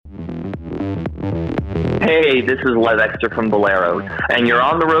Hey, this is Lev Ekster from Bowlero, and you're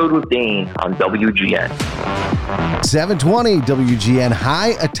on the road with Dane on WGN. 720 WGN,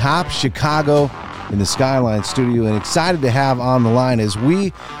 high atop Chicago in the Skyline studio, and excited to have on the line as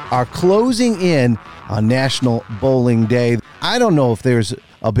we are closing in on National Bowling Day. I don't know if there's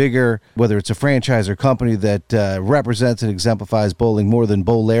a bigger, whether it's a franchise or company that represents and exemplifies bowling more than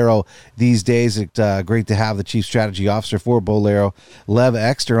Bowlero these days. It's great to have the Chief Strategy Officer for Bowlero, Lev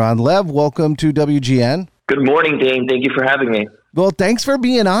Ekster, on. Lev, welcome to WGN. Good morning, Dane. Thank you for having me. Well, thanks for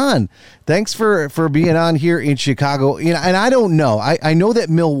being on. Thanks for being on here in Chicago. You know, and I don't know. I know that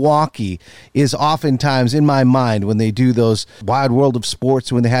Milwaukee is oftentimes in my mind when they do those Wild World of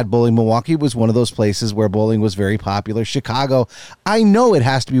Sports, when they had bowling. Milwaukee was one of those places where bowling was very popular. Chicago, I know it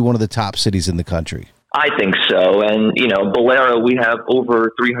has to be one of the top cities in the country. I think so. And, you know, Bowlero, we have over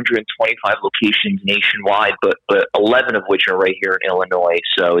 325 locations nationwide, but 11 of which are right here in Illinois.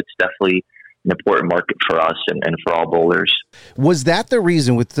 So it's definitely an important market for us and for all bowlers. Was that the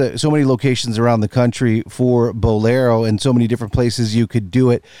reason, with so many locations around the country for Bowlero and so many different places you could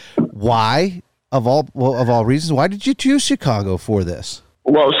do it? Why, of all reasons, why did you choose Chicago for this?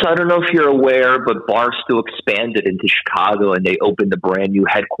 Well, so I don't know if you're aware, but Barstool expanded into Chicago and they opened a brand new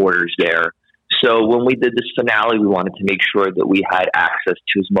headquarters there. So when we did this finale, we wanted to make sure that we had access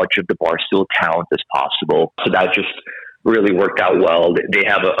to as much of the Barstool talent as possible. So that just really worked out well. They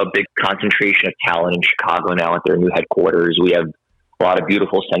have a big concentration of talent in Chicago now at their new headquarters. We have a lot of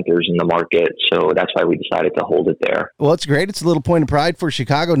beautiful centers in the market, so that's why we decided to hold it there. Well, it's great. It's a little point of pride for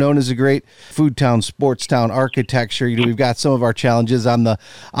Chicago, known as a great food town, sports town, architecture. You know, we've got some of our challenges on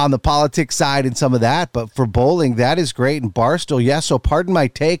the politics side and some of that, but for bowling, that is great. And Barstool, yes. So pardon my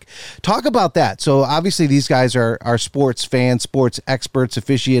take. Talk about that. So obviously these guys are sports fans, sports experts,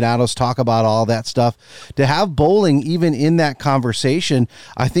 aficionados, talk about all that stuff. To have bowling even in that conversation,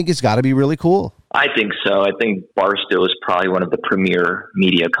 I think it's got to be really cool. I think so. I think Barstool is probably one of the premier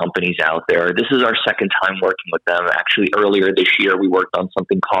media companies out there. This is our second time working with them. Actually, earlier this year, we worked on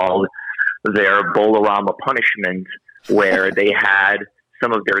something called their Bowlerama Punishment, where they had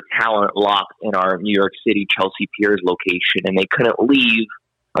some of their talent locked in our New York City Chelsea Piers location, and they couldn't leave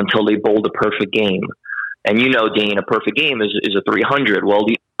until they bowled a perfect game. And you know, Dane, a perfect game is a 300. Well,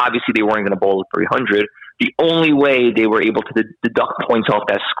 obviously they weren't going to bowl a 300. The only way they were able to deduct points off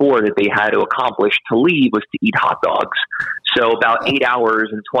that score that they had to accomplish to leave was to eat hot dogs. So about 8 hours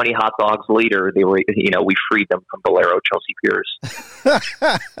and 20 hot dogs later, we freed them from Bowlero Chelsea Piers.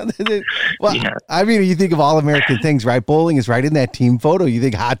 Well, yeah. I mean, you think of all American things, right? Bowling is right in that team photo. You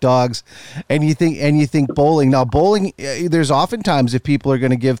think hot dogs, and you think bowling. Now, bowling, there's oftentimes, if people are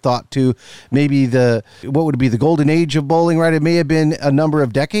going to give thought to maybe what would be the golden age of bowling, right? It may have been a number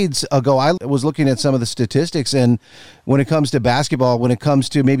of decades ago. I was looking at some of the statistics, and when it comes to basketball, when it comes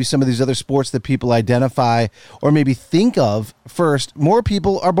to maybe some of these other sports that people identify or maybe think of first, more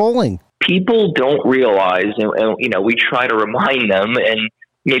people are bowling. People don't realize, and we try to remind them, and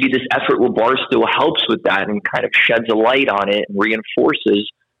maybe this effort with Barstool helps with that and kind of sheds a light on it and reinforces.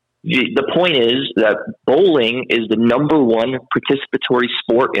 The point is that bowling is the number one participatory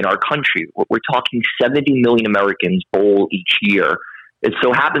sport in our country. We're talking 70 million Americans bowl each year. It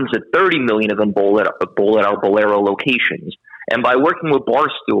so happens that 30 million of them bowl at our Bowlero locations. And by working with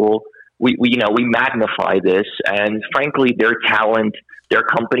Barstool, we magnify this, and frankly, their talent, their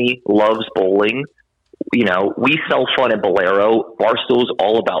company loves bowling. You know, we sell fun at Bowlero. Barstool's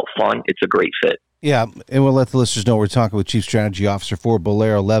all about fun. It's a great fit. Yeah, and we'll let the listeners know we're talking with Chief Strategy Officer for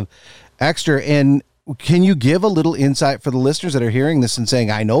Bowlero, Lev Ekster. And can you give a little insight for the listeners that are hearing this and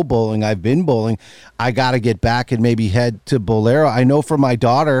saying, I know bowling, I've been bowling, I got to get back and maybe head to Bowlero? I know for my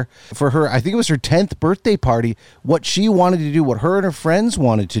daughter, for her, I think it was her 10th birthday party, what she wanted to do, what her and her friends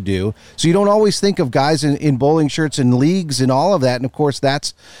wanted to do. So you don't always think of guys in bowling shirts and leagues and all of that. And of course,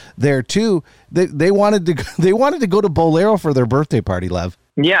 that's there too. They wanted to go to Bowlero for their birthday party, Lev.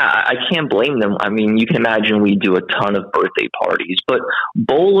 Yeah, I can't blame them. I mean, you can imagine we do a ton of birthday parties, but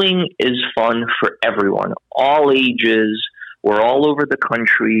bowling is fun for everyone, all ages. We're all over the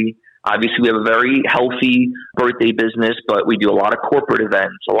country. Obviously, we have a very healthy birthday business, but we do a lot of corporate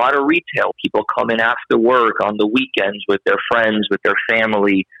events, a lot of retail. People come in after work on the weekends with their friends, with their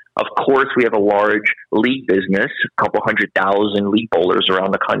family. Of course, we have a large league business, a couple 100,000 league bowlers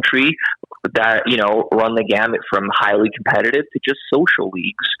around the country that, run the gamut from highly competitive to just social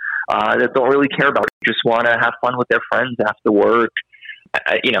leagues that don't really care about it, just want to have fun with their friends after work.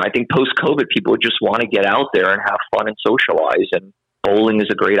 I think post-COVID, people just want to get out there and have fun and socialize, and bowling is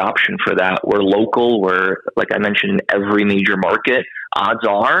a great option for that. We're local. We're, like I mentioned, in every major market. Odds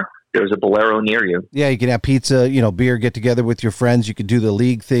are there's a Bowlero near you. Yeah, you can have pizza, beer, get together with your friends. You could do the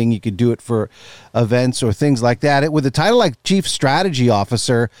league thing. You could do it for events or things like that. With a title like Chief Strategy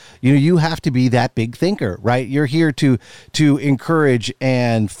Officer, you have to be that big thinker, right? You're here to encourage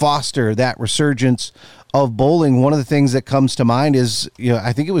and foster that resurgence of bowling. One of the things that comes to mind is,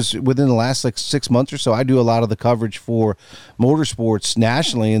 I think it was within the last 6 months or so, I do a lot of the coverage for motorsports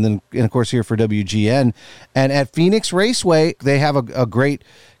nationally, and of course here for WGN. And at Phoenix Raceway, they have a great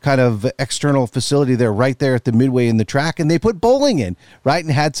kind of external facility there, right there at the midway in the track, and they put bowling in, right,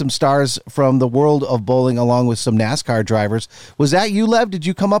 and had some stars from the world of bowling along with some NASCAR drivers. Was that you, Lev? Did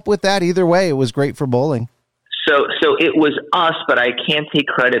you come up with that? Either way, it was great for bowling. So it was us, but I can't take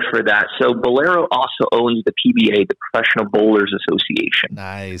credit for that. So Bowlero also owns the PBA, the Professional Bowlers Association.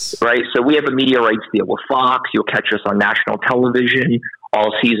 Nice. Right? So we have a media rights deal with Fox. You'll catch us on national television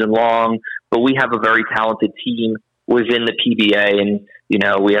all season long. But we have a very talented team within the PBA. And,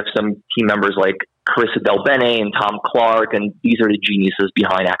 we have some team members like Carissa Del Bene and Tom Clark, and these are the geniuses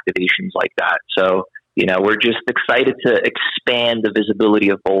behind activations like that. So, we're just excited to expand the visibility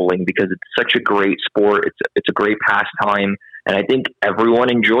of bowling because it's such a great sport. It's a great pastime. And I think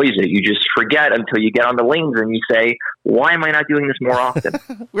everyone enjoys it. You just forget until you get on the lanes and you say, why am I not doing this more often?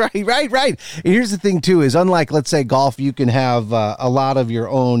 Right. And here's the thing, too, is unlike, let's say, golf, you can have a lot of your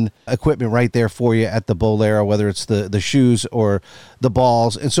own equipment right there for you at the Bowlero, whether it's the shoes or the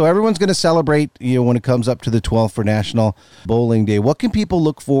balls. And so everyone's going to celebrate, when it comes up to the 12th for National Bowling Day. What can people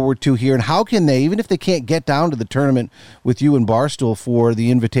look forward to here? And how can they, even if they can't get down to the tournament with you and Barstool for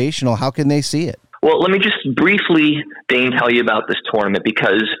the Invitational, how can they see it? Well, let me just briefly, Dane, tell you about this tournament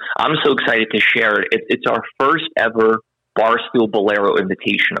because I'm so excited to share it. It's our first ever Barstool Bowlero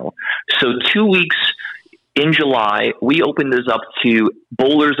Invitational. So 2 weeks in July, we opened this up to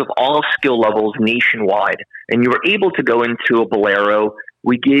bowlers of all skill levels nationwide. And you were able to go into a Bowlero.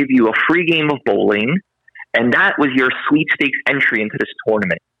 We gave you a free game of bowling, and that was your sweepstakes entry into this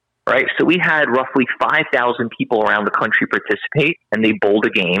tournament. Right? So we had roughly 5,000 people around the country participate, and they bowled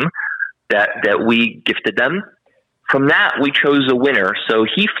a game that we gifted them. From that, we chose a winner. So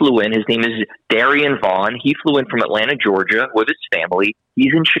he flew in. His name is Darian Vaughn. He flew in from Atlanta, Georgia with his family.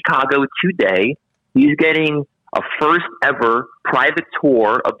 He's in Chicago today. He's getting a first ever private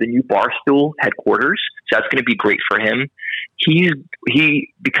tour of the new Barstool headquarters. So that's going to be great for him.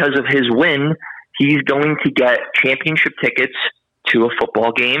 Because of his win, he's going to get championship tickets to a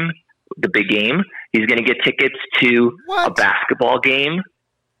football game, the big game. He's going to get tickets to a basketball game,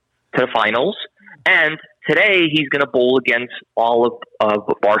 to the finals. And today he's going to bowl against all of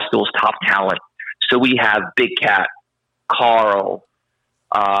Barstool's top talent. So we have Big Cat, Carl,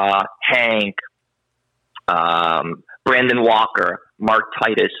 Hank, Brandon Walker, Mark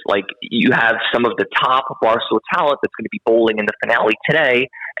Titus. Like, you have some of the top Barstool talent that's going to be bowling in the finale today.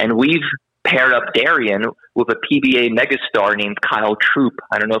 And we've paired up Darian with a PBA megastar named Kyle Troop.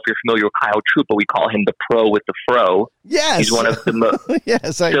 I don't know if you're familiar with Kyle Troop, but we call him the pro with the fro. Yes. He's one of the most.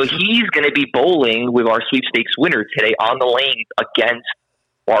 Yes. So he's going to be bowling with our sweepstakes winner today on the lanes against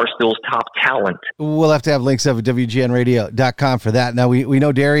Barstool's top talent. We'll have to have links up at WGNradio.com for that. Now, we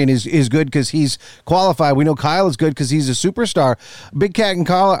know Darian is good because he's qualified. We know Kyle is good because he's a superstar. Big Cat and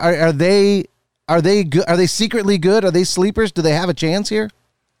Kyle, are they good? Are they secretly good? Are they sleepers? Do they have a chance here?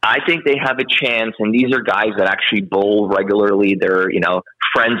 I think they have a chance, and these are guys that actually bowl regularly. They're,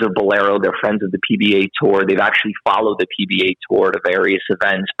 friends of Bowlero. They're friends of the PBA Tour. They've actually followed the PBA Tour to various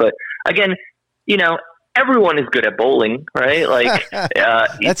events. But again, everyone is good at bowling, right? Like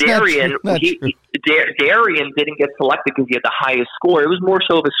Darian, Darian didn't get selected because he had the highest score. It was more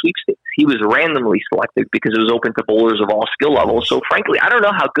so of a sweepstakes. He was randomly selected because it was open to bowlers of all skill levels. So frankly, I don't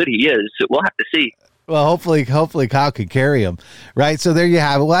know how good he is. We'll have to see. Well, hopefully Kyle could carry him, right? So there you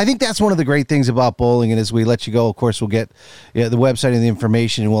have it. Well, I think that's one of the great things about bowling. And as we let you go, of course, we'll get the website and the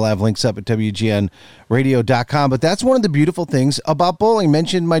information, and we'll have links up at WGNradio.com. But that's one of the beautiful things about bowling.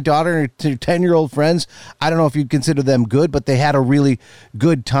 Mentioned my daughter and her 10-year-old friends. I don't know if you'd consider them good, but they had a really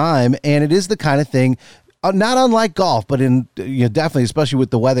good time. And it is the kind of thing, not unlike golf, but definitely, especially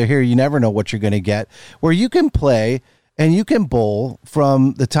with the weather here, you never know what you're going to get, where you can play and you can bowl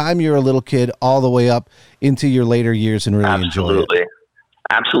from the time you're a little kid all the way up into your later years and really enjoy it.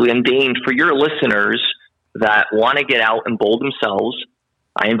 Absolutely. And Dane, for your listeners that want to get out and bowl themselves,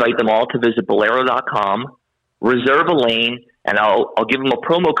 I invite them all to visit Bowlero.com, reserve a lane, and I'll give them a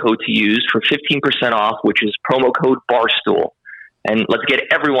promo code to use for 15% off, which is promo code Barstool. and let's get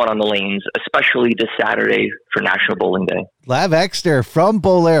everyone on the lanes, especially this Saturday for National Bowling Day. Lev Ekster from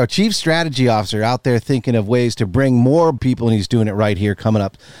Bowlero, Chief Strategy Officer, out there thinking of ways to bring more people, and he's doing it right here coming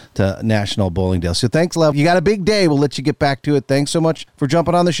up to National Bowling Day. So thanks, Lev. You got a big day. We'll let you get back to it. Thanks so much for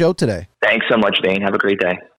jumping on the show today. Thanks so much, Dane. Have a great day.